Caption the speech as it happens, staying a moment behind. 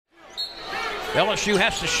LSU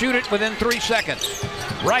has to shoot it within 3 seconds.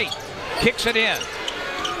 Wright kicks it in.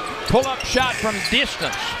 Pull-up shot from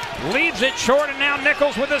distance. Leaves it short, and now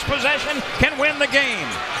Nicholls with his possession can win the game.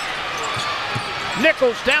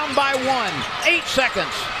 Nicholls down by 1. 8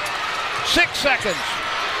 seconds. 6 seconds.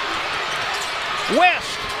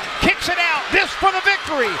 West kicks it out. This for the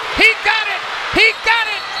victory. He got it. He got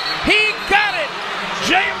it. He got it.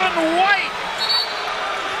 Jalen White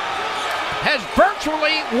has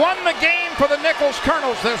virtually won the game for the Nicholls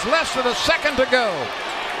Colonels. There's less than a second to go.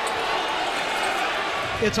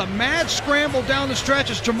 It's a mad scramble down the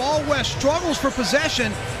stretch as Jamal West struggles for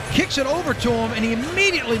possession, kicks it over to him, and he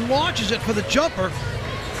immediately launches it for the jumper.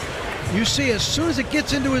 You see, as soon as it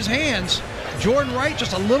gets into his hands, Jordan Wright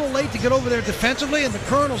just a little late to get over there defensively, and the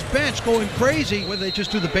Colonels bench going crazy when they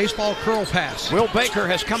just do the baseball curl pass. Will Baker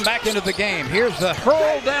has come back into the game. Here's the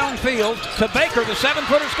hurl downfield to Baker. The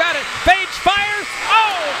 7-footer's got it. Fades, fires.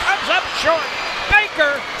 Oh, comes up short.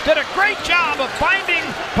 Baker did a great job of finding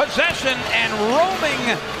possession and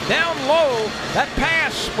roaming down low. That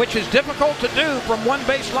pass, which is difficult to do from one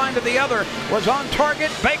baseline to the other, was on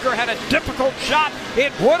target. Baker had a difficult shot.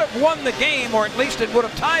 It would have won the game, or at least it would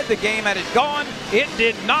have tied the game had it gone. It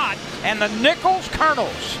did not. And the Nicholls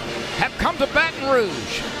Colonels have come to Baton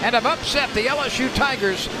Rouge and have upset the LSU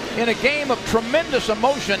Tigers in a game of tremendous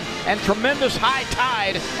emotion and tremendous high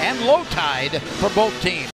tide and low tide for both teams.